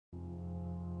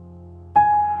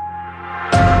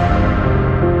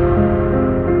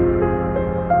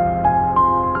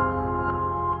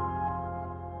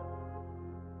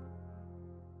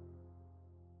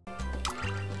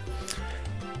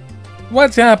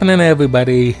What's happening,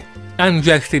 everybody? I'm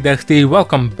Justy-Dusty.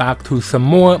 Welcome back to some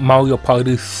more Mario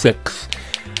Party 6.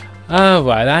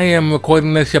 Alright, I am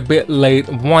recording this a bit late,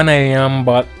 1 AM,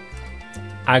 but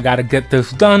I gotta get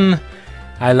this done.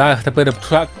 I lost a little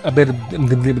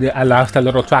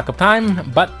track of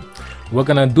time, but we're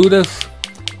gonna do this.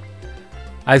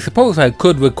 I suppose I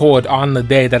could record on the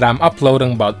day that I'm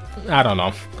uploading, but I don't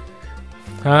know.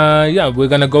 Yeah, we're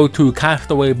gonna go to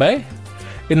Castaway Bay.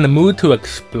 In the mood to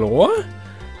explore?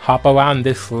 Hop around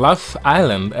this lush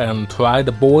island and try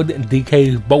to board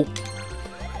DK's boat.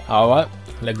 Alright,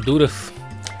 let's do this.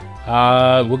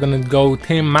 We're gonna go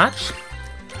team match.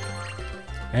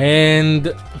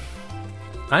 And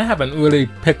I haven't really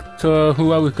picked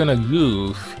who I was gonna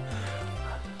use.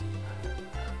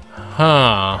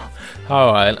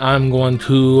 Alright, I'm going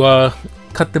to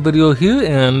cut the video here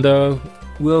and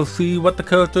we'll see what the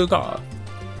characters are.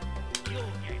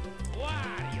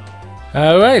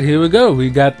 Alright, here we go. We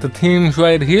got the teams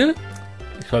right here.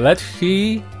 So let's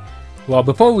see. Well,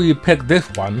 before we pick this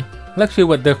one, let's see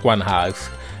what this one has.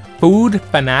 Food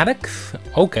Fanatics.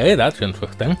 Okay, that's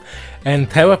interesting. And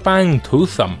Terrifying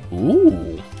Twosome.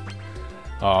 Ooh.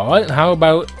 Alright, how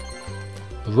about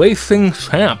Racing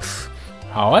Champs?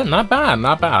 Alright, not bad,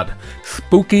 not bad.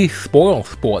 Spooky Spoil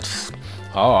Sports.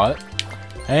 Alright.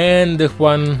 And this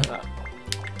one,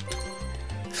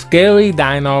 Scary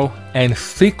Dino and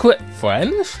Secret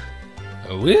Friends?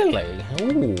 Really?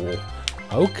 Ooh.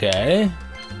 Okay.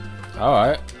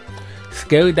 Alright.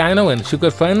 Scary Dino and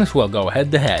Secret Friends will go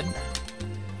head to head.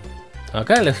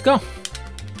 Okay, let's go.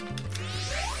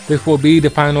 This will be the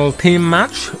final team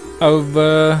match of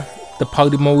the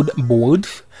party mode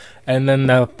boards. And then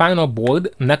the final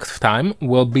board next time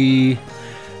will be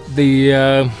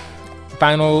the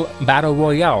final Battle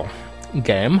Royale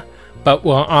game. But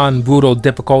we're on brutal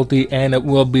difficulty and it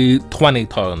will be 20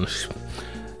 turns.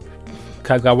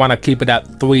 Cause I want to keep it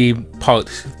at 3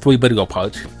 video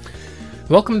parts.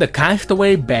 Welcome to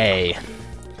Castaway Bay.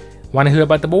 Want to hear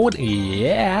about the board?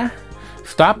 Yeah.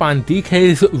 Stop on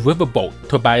DK's riverboat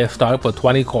to buy a star for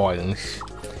 20 coins.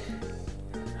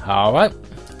 Alright.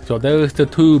 So there's the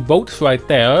 2 boats right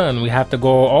there, and we have to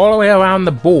go all the way around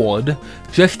the board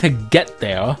just to get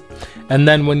there. And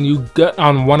then when you get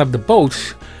on one of the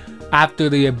boats, after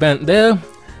the event there,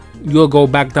 you'll go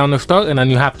back down the start and then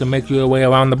you have to make your way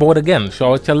around the board again.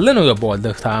 So it's a linear board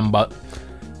this time, but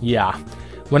yeah.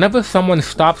 Whenever someone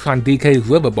stops on DK's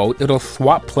riverboat, it'll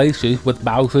swap places with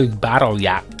Bowser's battle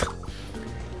yacht.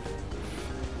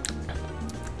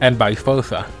 And vice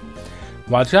versa.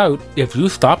 Watch out, if you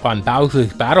stop on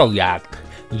Bowser's battle yacht,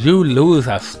 you lose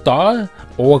a star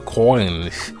or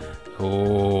coins.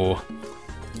 Oh.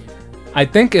 I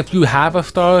think if you have a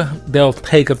star, they'll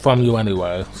take it from you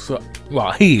anyway. So,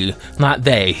 well, he, not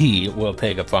they, he will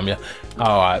take it from you.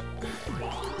 Alright.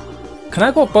 Can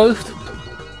I go first?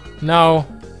 No.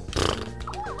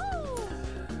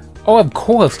 Oh, of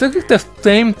course. This is the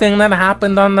same thing that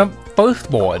happened on the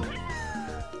first board.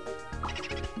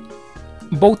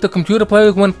 Both the computer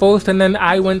players went first and then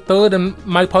I went third and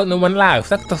my partner went last.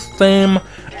 That's the same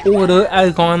order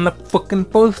as on the fucking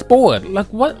first board. Like,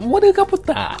 what is up with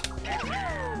that?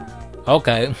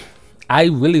 Okay, I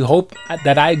really hope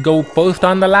that I go first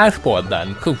on the last board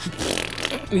then, cause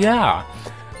yeah.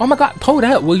 Oh my god,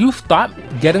 Toadette, will you stop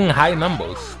getting high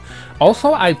numbers?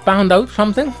 Also, I found out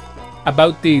something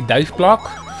about the dice block.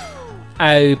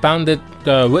 I found it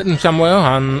written somewhere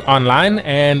online,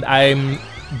 and I'm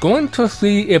going to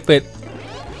see if it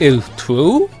is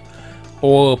true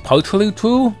or partially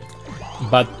true,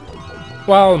 but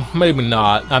well, maybe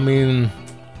not. I mean,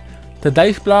 the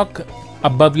dice block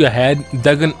above your head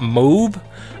doesn't move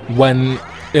when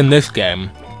in this game,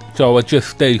 so it just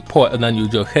stays put and then you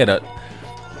just hit it.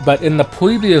 But in the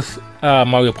previous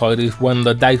Mario Parties, when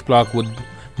the dice block would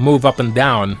move up and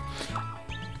down,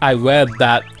 I read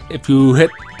that if you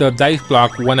hit the dice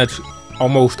block when it's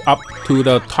almost up to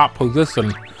the top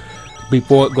position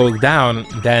before it goes down,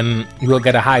 then you'll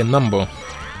get a high number.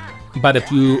 But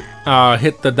if you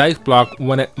hit the dice block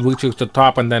when it reaches the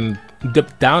top and then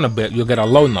dip down a bit, you'll get a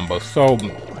low number. So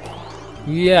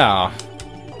yeah,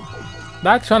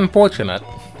 that's unfortunate.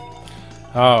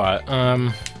 Alright,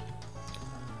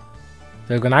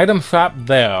 there's an item shop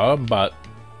there, but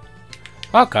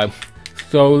okay.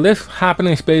 So this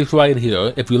happening space right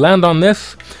here, if you land on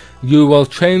this, you will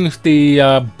change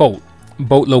the boat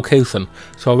location.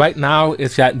 So right now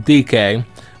it's at DK.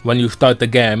 When you start the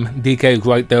game, DK is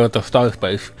right there at the start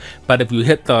space. But if you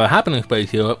hit the happening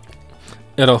space here,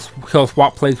 he'll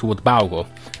swap places with Bowser,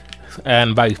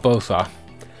 and vice versa.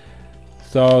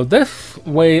 So this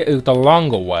way is the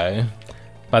longer way,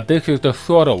 but this is the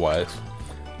shorter way.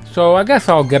 So I guess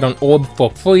I'll get an orb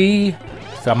for free.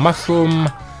 It's a mushroom.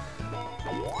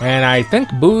 And I think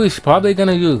Boo is probably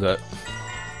gonna use it.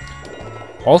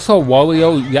 Also,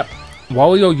 Wario, yep.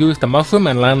 Wario used the mushroom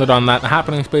and landed on that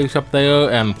happening space up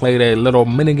there and played a little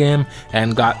minigame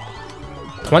and got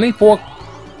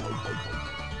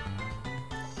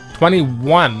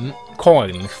 21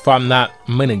 coins from that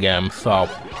minigame, so...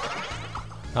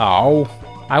 Oh,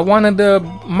 I wanted the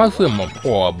mushroom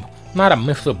orb, not a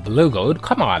Mr. Bluegoat.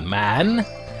 Come on, man.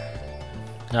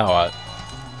 Alright.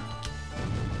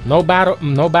 No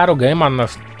battle game on the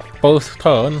first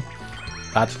turn.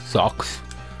 That sucks.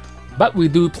 But we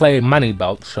do play Money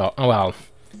Belt, so, well.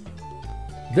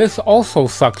 This also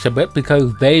sucks a bit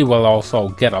because they will also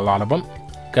get a lot of them.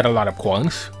 Get a lot of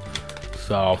coins.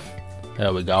 So,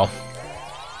 there we go.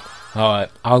 Alright,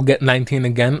 I'll get 19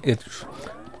 again. It's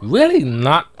really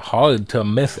not hard to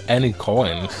miss any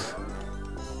coins.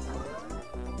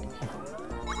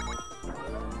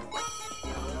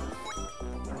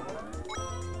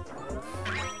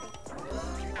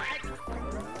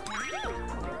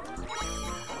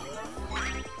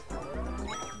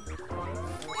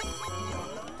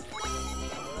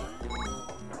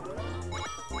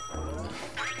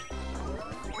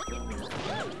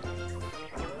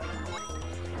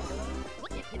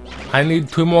 I need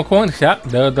 2 more coins, yeah.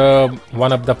 They're the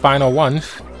one of the final ones.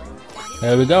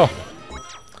 There we go.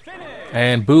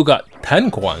 And Boo got 10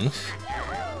 coins.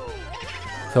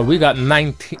 So we got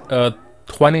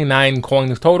 29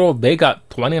 coins total. They got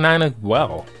 29 as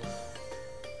well.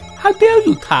 How dare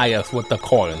you tie us with the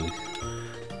coins?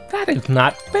 That is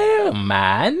not fair,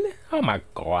 man. Oh my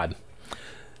god.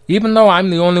 Even though I'm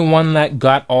the only one that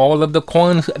got all of the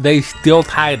coins, they still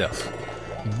tied us.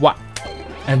 What?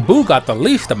 And Boo got the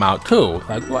least amount too.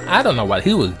 Like, well, I don't know what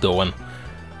he was doing.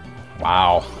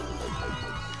 Wow.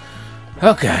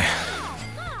 Okay.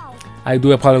 I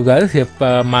do apologize if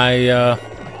my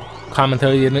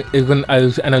commentary isn't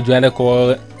as energetic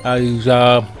or as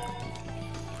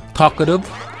talkative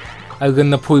as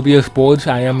in the previous boards.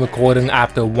 I am recording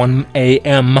after 1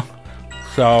 AM.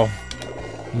 So,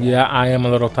 yeah, I am a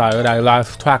little tired. I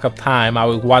lost track of time. I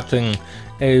was watching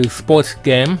a sports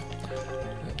game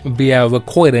via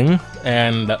recording,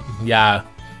 and yeah,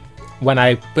 when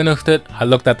I finished it, I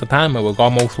looked at the time, it was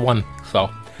almost 1,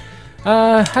 so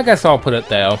I guess I'll put it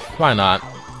there. Why not?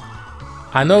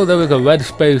 I know there is a red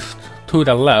space to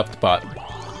the left, but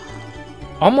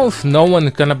almost no one's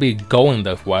gonna be going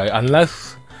this way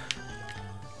unless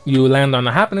you land on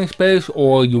a happening space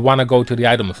or you want to go to the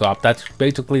item shop. That's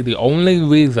basically the only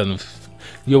reason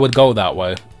you would go that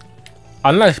way,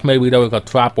 unless maybe there was a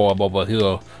trap orb over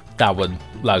here that would,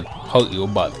 like, hurt you,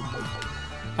 but...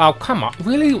 Oh, come on.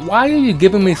 Really? Why are you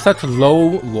giving me such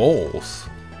low rolls?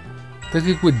 This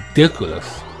is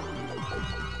ridiculous.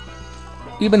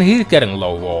 Even he's getting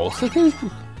low rolls.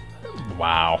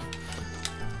 Wow.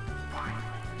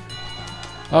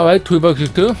 Alright, 2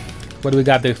 versus 2. What do we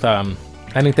got this time?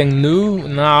 Anything new?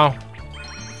 No.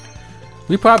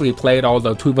 We probably played all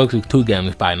the 2 versus 2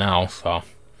 games by now, so...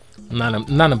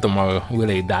 None of them are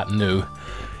really that new.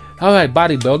 Alright,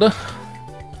 bodybuilder.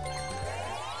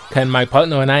 Can my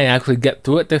partner and I actually get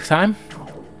through it this time?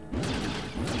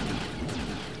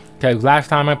 Okay, last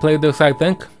time I played this, I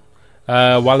think,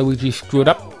 Waluigi screwed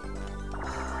up.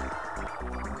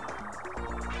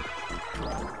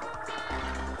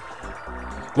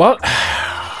 Well...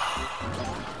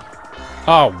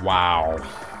 Oh, wow.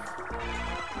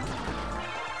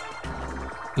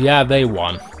 Yeah, they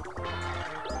won.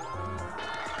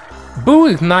 Boo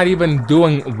is not even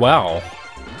doing well.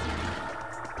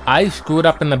 I screwed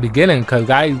up in the beginning because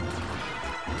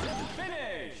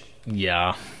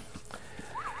yeah.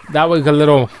 That was a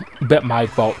little bit my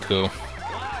fault too.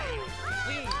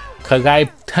 Because I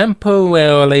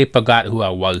temporarily forgot who I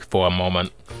was for a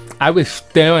moment. I was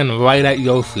staring right at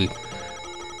Yoshi.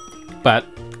 But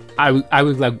I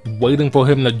was like waiting for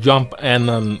him to jump and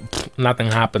then nothing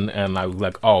happened and I was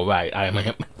like, oh right, I am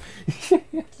him.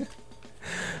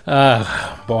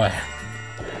 Boy.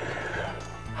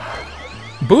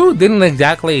 Boo didn't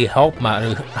exactly help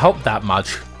that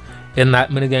much in that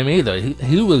minigame either.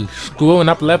 He was screwing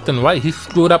up left and right. He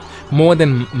screwed up more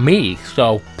than me,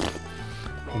 so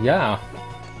yeah.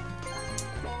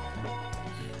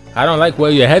 I don't like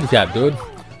where your head's at, dude.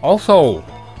 Also,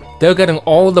 they're getting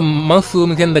all the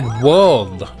mushrooms in the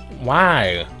world.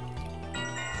 Why?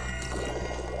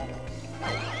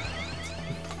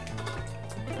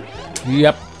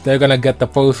 Yep, they're gonna get the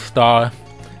first star.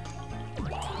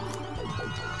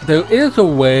 There is a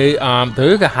way, there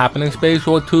is a happening space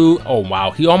or 2. Oh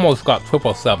wow, he almost got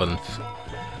 777s.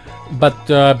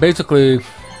 But basically,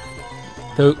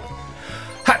 there...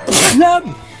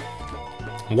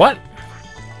 What?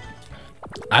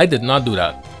 I did not do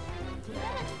that.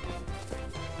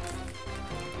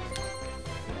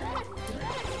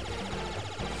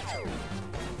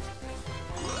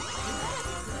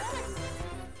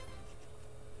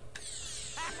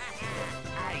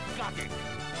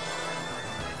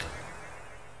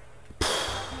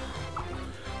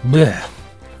 Blech.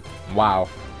 Wow.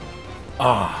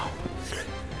 Ah.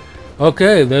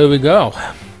 Okay, there we go.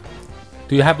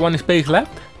 Do you have one space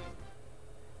left?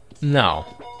 No.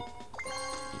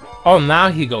 Oh, now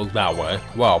he goes that way.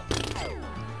 Well,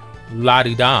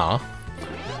 la-di-da.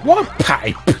 What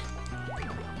pipe?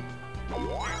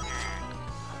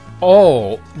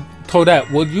 Oh,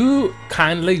 Toadette, would you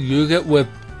kindly use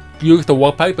the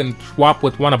warp pipe and swap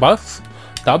with one of us?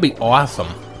 That'd be awesome.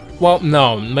 Well,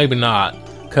 no, maybe not.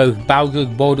 Because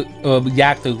Bowser's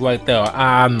yak is right there.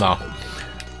 No.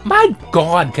 My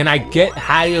god, can I get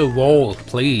higher rolls,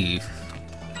 please?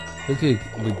 This is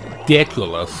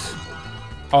ridiculous.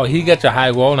 Oh, he gets a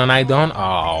high roll and I don't?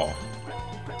 Oh.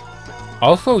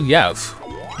 Also, yes,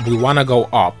 we want to go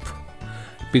up.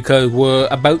 Because we're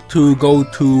about to go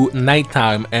to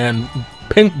nighttime and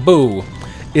Pink Boo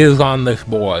is on this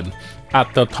board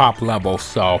at the top level,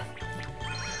 so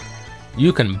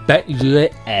you can bet your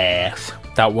ass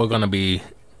that we're gonna be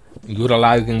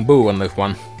utilizing Boo on this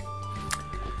one.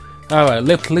 Alright,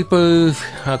 lip sleepers.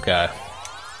 Okay.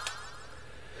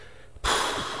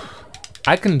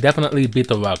 I can definitely beat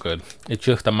the record. It's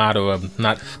just a matter of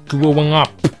not screwing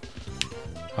up.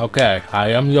 Okay, I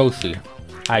am Yoshi.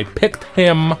 I picked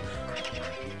him.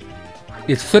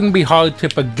 It shouldn't be hard to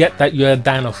forget that you're a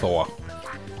dinosaur.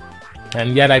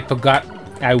 And yet I forgot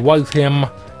I was him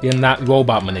in that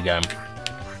robot minigame.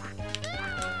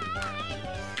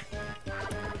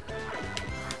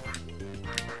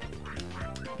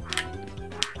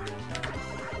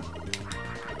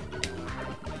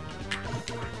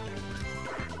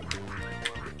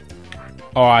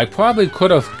 Oh, I probably could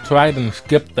have tried and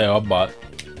skipped there, but...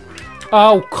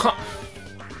 Oh, come...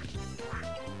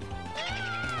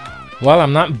 Well,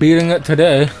 I'm not beating it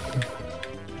today.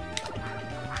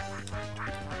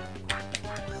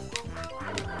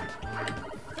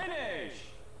 Finish.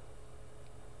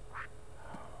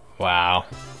 Wow.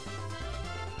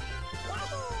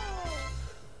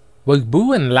 Was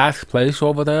Boo in last place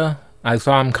over there? I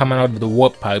saw him coming out of the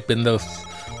warp pipe in the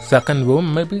second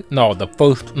room, maybe? No, the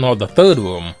third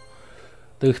room.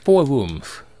 There's 4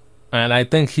 rooms. And I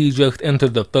think he just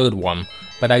entered the third one.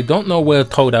 But I don't know where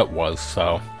Toadette was,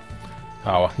 so...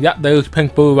 Oh, yeah, there's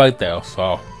Pink Boo right there,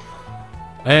 so...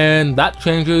 And that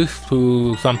changes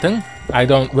to something. I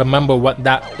don't remember what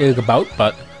that is about,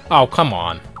 but... Oh, come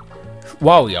on.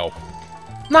 Wario.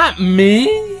 Not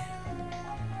me!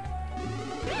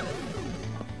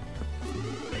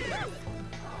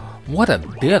 What a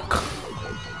dick.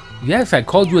 Yes, I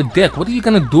called you a dick. What are you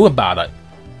gonna do about it?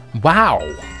 Wow.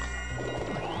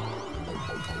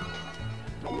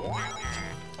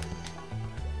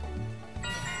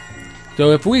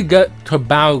 So if we get to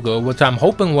Bowser, which I'm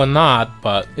hoping we're not,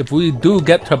 but if we do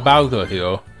get to Bowser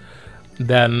here,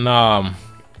 then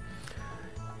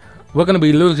we're gonna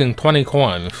be losing 20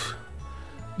 coins.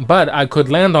 But I could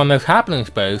land on this happening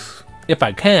space, if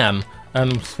I can,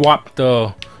 and swap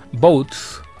the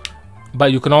boats.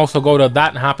 But you can also go to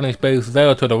that happening space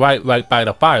there to the right by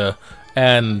the fire,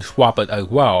 and swap it as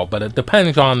well. But it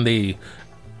depends on the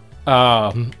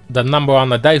number on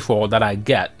the dice roll that I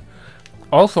get.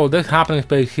 Also, this happening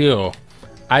space here,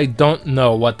 I don't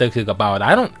know what this is about.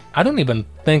 I don't even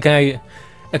think I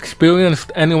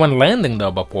experienced anyone landing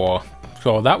there before.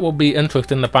 So that will be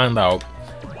interesting to find out.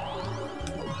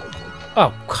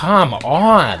 Oh, come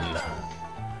on!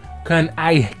 Can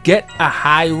I get a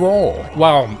high roll?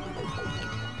 Well,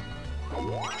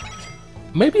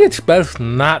 maybe it's best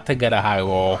not to get a high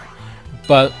roll,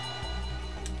 but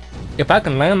if I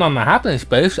can land on the happening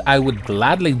space, I would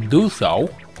gladly do so.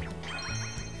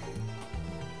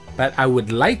 But I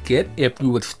would like it if you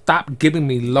would stop giving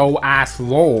me low-ass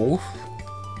rolls.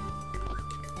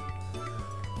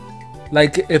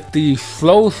 Like, if the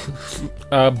slow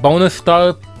bonus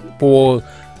star for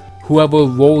whoever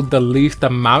rolled the least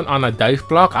amount on a dice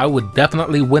block, I would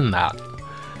definitely win that.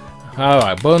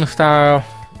 Alright, bonus star.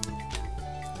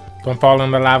 Don't fall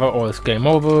in the lava or it's game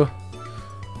over.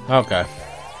 Okay.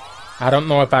 I don't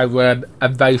know if I read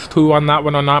advice 2 on that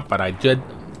one or not, but I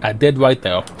did right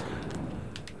there.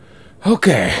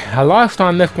 Okay, I lost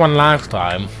on this one last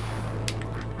time.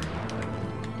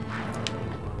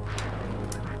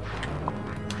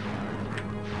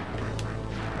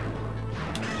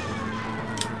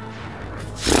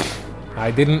 I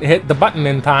didn't hit the button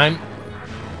in time.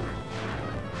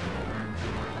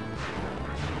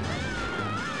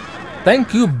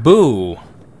 Thank you, Boo.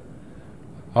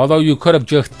 Although you could have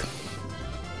just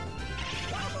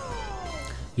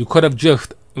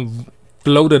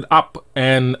floated up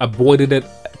and avoided it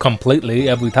completely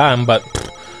every time, but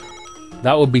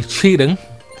that would be cheating.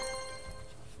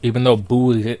 Even though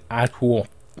Boo is an actual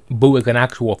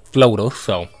floater,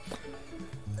 so.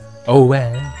 Oh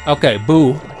well. Okay,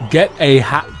 Boo, get a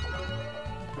hat.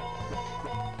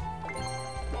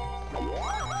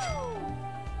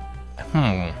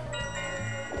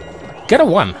 Get a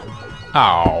 1.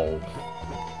 Oh.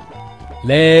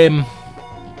 Lame.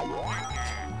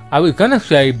 I was gonna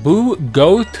say, Boo,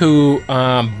 go to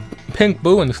Pink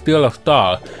Boo and steal a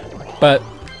star, but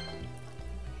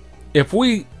if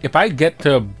I get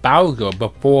to Bowser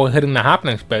before hitting the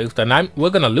happening space, then we're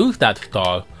gonna lose that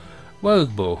star. Where's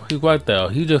Boo? He's right there.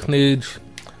 He just needs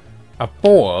a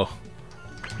 4,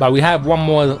 but we have one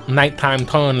more nighttime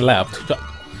turn left. So,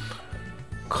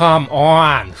 come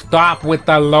on, stop with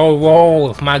the low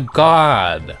rolls, my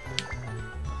god.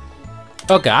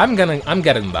 Okay, I'm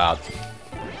getting that.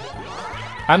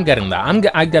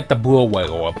 I get the Blue Away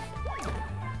Orb.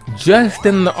 Just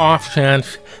in the off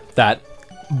chance that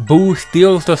Boo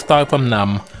steals the star from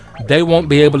them, they won't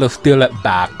be able to steal it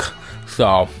back.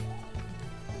 So,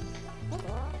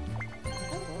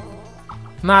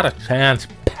 not a chance,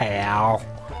 pal.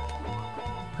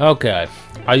 Okay,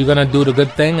 are you gonna do the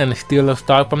good thing and steal a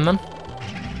star from them?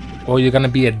 Or are you gonna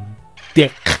be a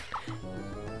dick?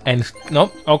 And,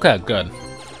 nope, okay, good.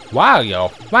 Wow, yo,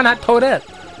 why not Toadette?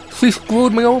 She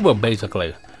screwed me over,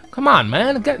 basically. Come on,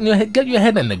 man, get your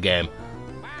head in the game.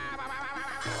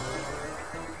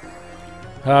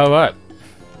 Alright.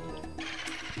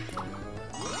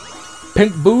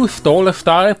 Pink Boo stole a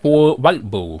star for White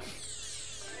Boo.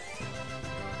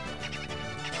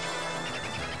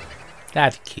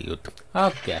 That's cute.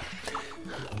 Okay.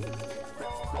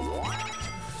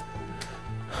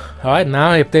 Alright,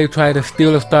 now if they try to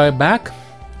steal a star back,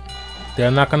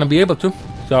 they're not gonna be able to.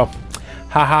 So,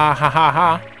 ha ha ha ha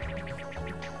ha.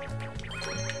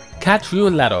 Catch you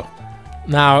later.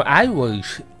 Now, I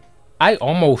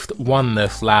almost won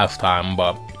this last time,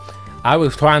 but I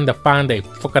was trying to find a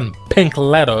fucking pink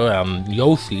letter, and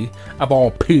Yoshi, of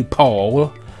all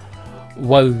people,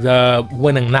 was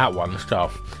winning that one, so.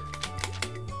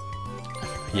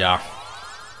 Yeah.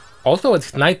 Also,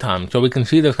 it's nighttime, so we can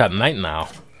see this at night now,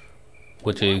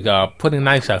 which is pretty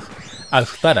nice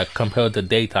aesthetic compared to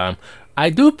daytime. I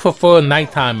do prefer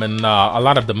nighttime in a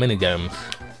lot of the minigames.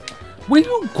 Will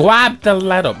you grab the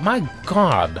letter? My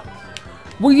god.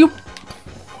 Will you?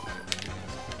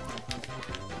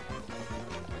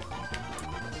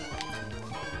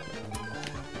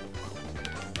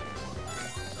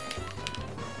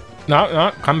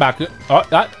 No, come back here.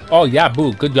 Oh yeah,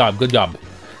 Boo, good job.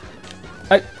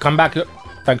 Hey, come back here.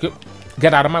 Thank you.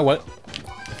 Get out of my way.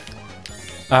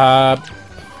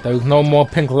 There's no more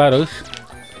pink letters.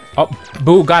 Oh,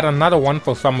 Boo got another one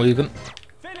for some reason.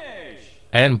 Finish.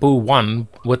 And Boo won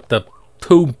with the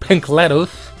 2 pink letters.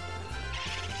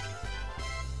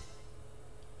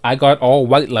 I got all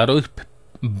white letters.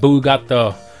 Boo got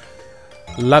the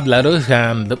love letters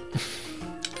and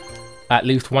at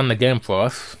least won the game for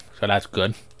us. So that's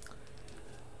good.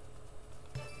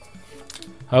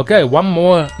 Okay, one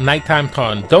more nighttime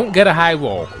turn. Don't get a high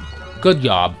roll. Good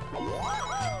job.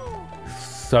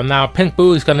 So now Pink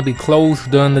Boo is going to be closed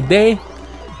during the day.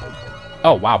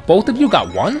 Oh wow, both of you got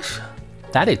 1s?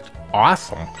 That is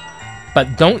awesome.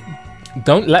 But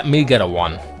don't let me get a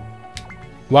 1.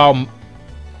 Well,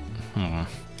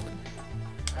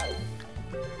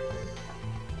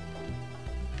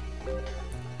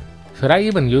 should I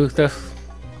even use this?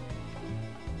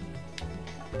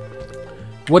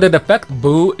 Would it affect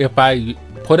Boo if I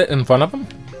put it in front of him?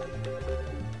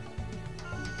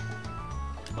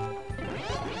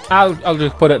 I'll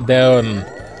just put it there and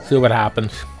see what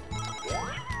happens.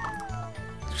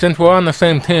 Since we're on the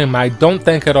same team, I don't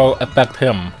think it'll affect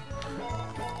him.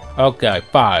 Okay,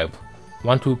 5.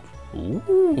 1, 2.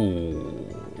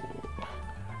 Ooh.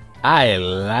 I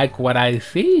like what I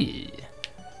see.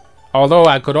 Although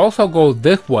I could also go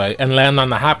this way and land on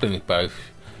the happening space.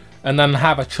 And then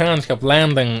have a chance of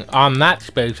landing on that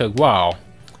space as well.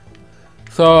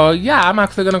 So yeah, I'm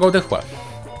actually gonna go this way.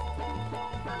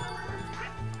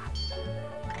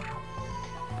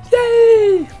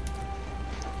 Yay!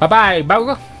 Bye-bye,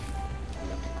 Bowser.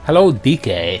 Hello,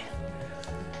 DK.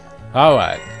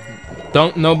 Alright.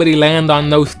 Don't nobody land on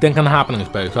no stinking happening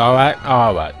space, alright?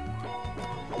 Alright.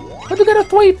 What'd you get a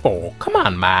 3 for? Come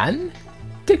on, man.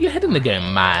 Get your head in the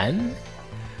game, man.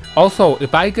 Also,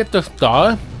 if I get the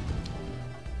star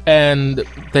and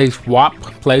they swap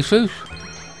places,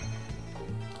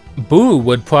 Boo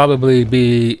would probably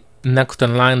be next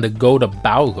in line to go to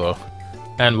Bowser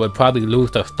and would probably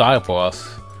lose to Star Force.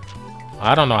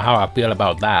 I don't know how I feel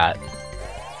about that.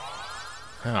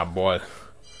 Oh boy.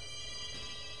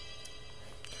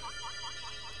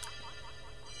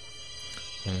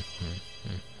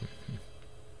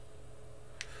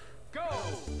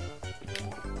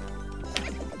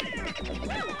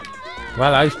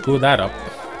 Well, I screwed that up.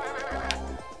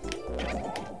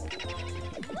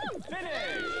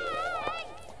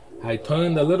 I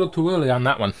turned a little too early on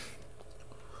that one.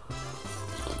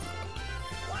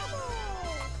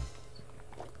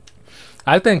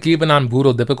 I think even on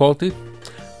brutal difficulty,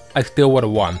 I still would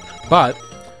have won. But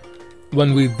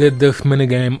when we did this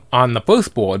minigame on the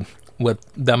first board, with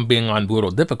them being on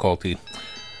brutal difficulty,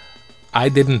 I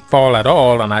didn't fall at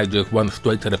all and I just went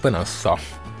straight to the finish, so.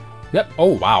 Yep,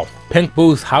 oh wow. Pink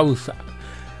Boo's house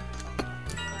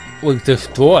was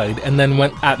destroyed and then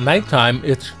when at nighttime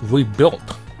it's rebuilt.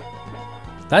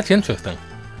 That's interesting.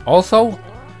 Also,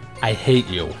 I hate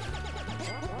you.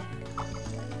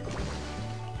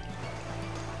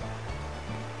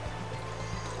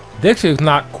 This is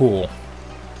not cool.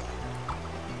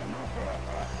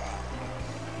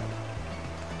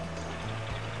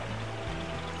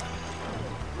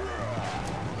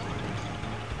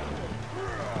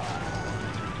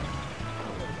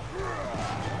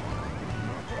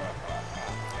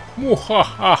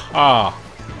 Mwahaha!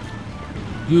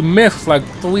 You missed like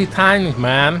 3 times,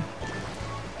 man.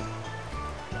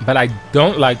 But I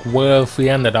don't like where she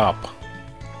ended up.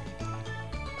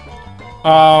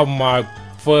 Oh my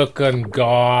fucking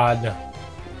god.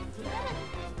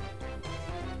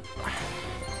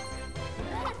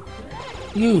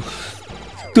 You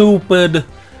stupid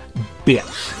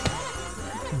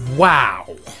bitch. Wow.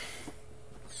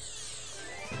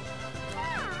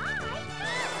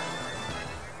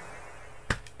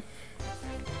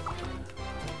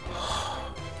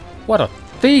 What a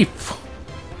thief!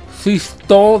 She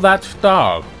stole that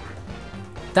star.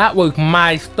 That was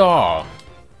my star.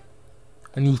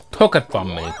 And you took it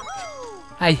from me.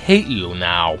 I hate you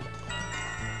now.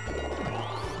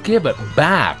 Give it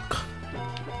back.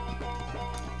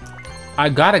 I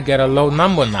gotta get a low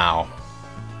number now.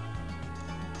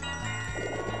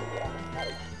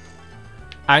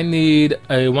 I need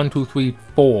a 1, 2, 3,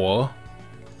 4.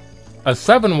 A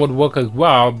 7 would work as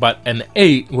well, but an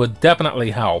 8 would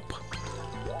definitely help.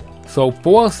 So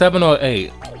 4, 7, or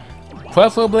 8.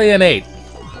 Preferably an 8.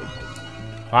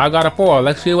 I got a 4.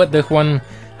 Let's see what this one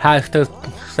has to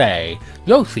say.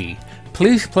 Yoshi,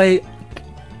 please pay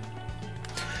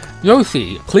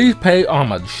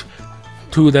homage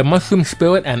to the mushroom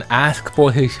spirit and ask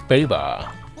for his favor.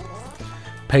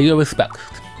 Pay your respects.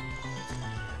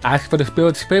 Ask for the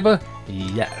spirit's favor?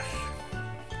 Yes.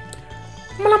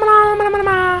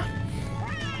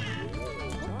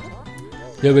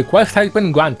 Your request has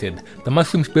been granted. The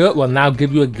mushroom spirit will now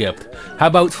give you a gift. How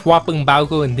about swapping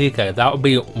Bowser and DK? That would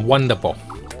be wonderful.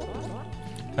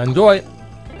 Enjoy.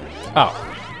 Oh.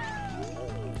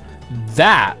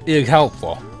 That is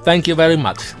helpful. Thank you very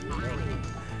much.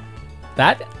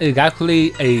 That is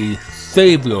actually a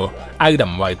savior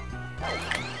item, right?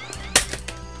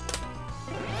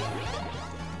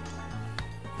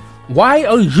 Why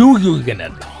are you using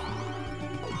it?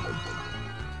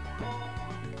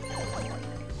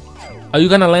 Are you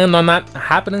gonna land on that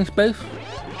happening space?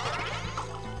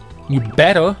 You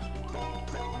better.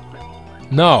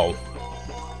 No.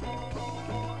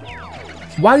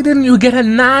 Why didn't you get a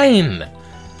 9?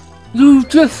 You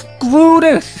just screwed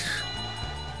us.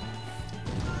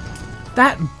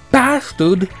 That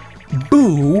bastard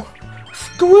Boo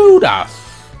screwed us.